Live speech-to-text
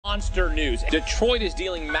monster news. Detroit is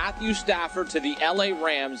dealing Matthew Stafford to the LA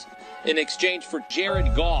Rams in exchange for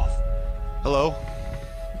Jared Goff. Hello,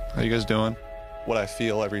 how you guys doing? What I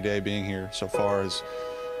feel every day being here so far is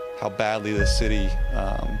how badly this city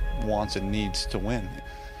wants and needs to win.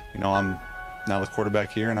 You know, I'm now the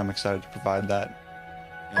quarterback here, and I'm excited to provide that.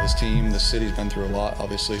 You know, this team, this city's been through a lot,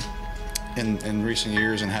 obviously, in recent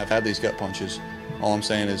years, and have had these gut punches. All I'm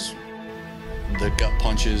saying is the gut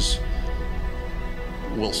punches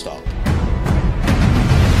will stop.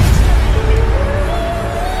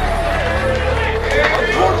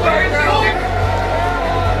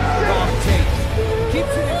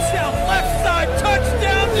 Keeps it himself, left side,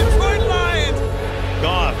 touchdown, Detroit Lions!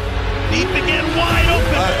 Goff, deep again, wide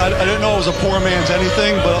open! I didn't know it was a poor man's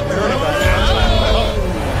anything, but...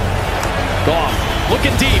 Goff,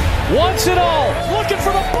 looking deep, wants it all, looking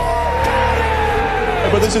for the ball!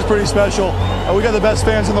 But this is pretty special. We got the best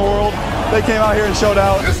fans in the world. They came out here and showed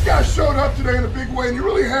out. This guy showed up today in a big way, and he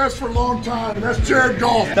really has for a long time, and that's Jared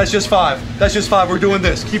Goff. That's just five. That's just five. We're doing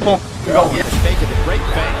this. Keep on going. Yes, making the great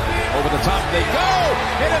fake. Over the top they go,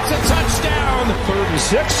 and it's a touchdown. 3rd and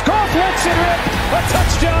 6. Goff lets it rip. A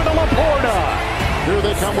touchdown to Laporta. Here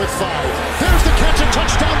they come with 5. There's the catch, a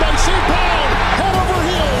touchdown by St. Brown. Head over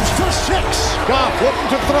heels for 6. Goff looking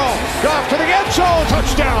to throw. Goff to the end zone.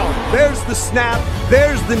 Touchdown. There's the snap,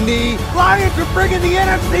 there's the knee. Lions are bringing the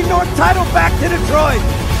NFC North title back to Detroit.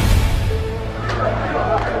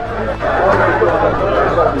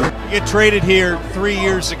 Get traded here 3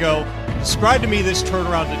 years ago. Describe to me this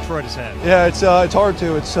turnaround Detroit has had. Yeah, it's hard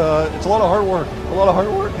to. It's a lot of hard work. A lot of hard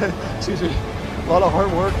work. Excuse me. A lot of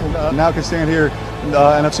hard work, and now can stand here,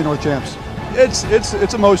 NFC North champs.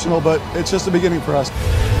 It's emotional, but it's just the beginning for us.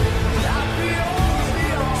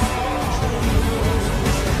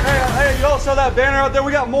 Hey, you all saw that banner out there?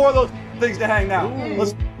 We got more of those things to hang now.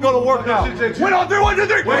 Let's go to work now. Win on 3, 1, 2,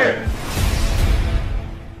 3. Win.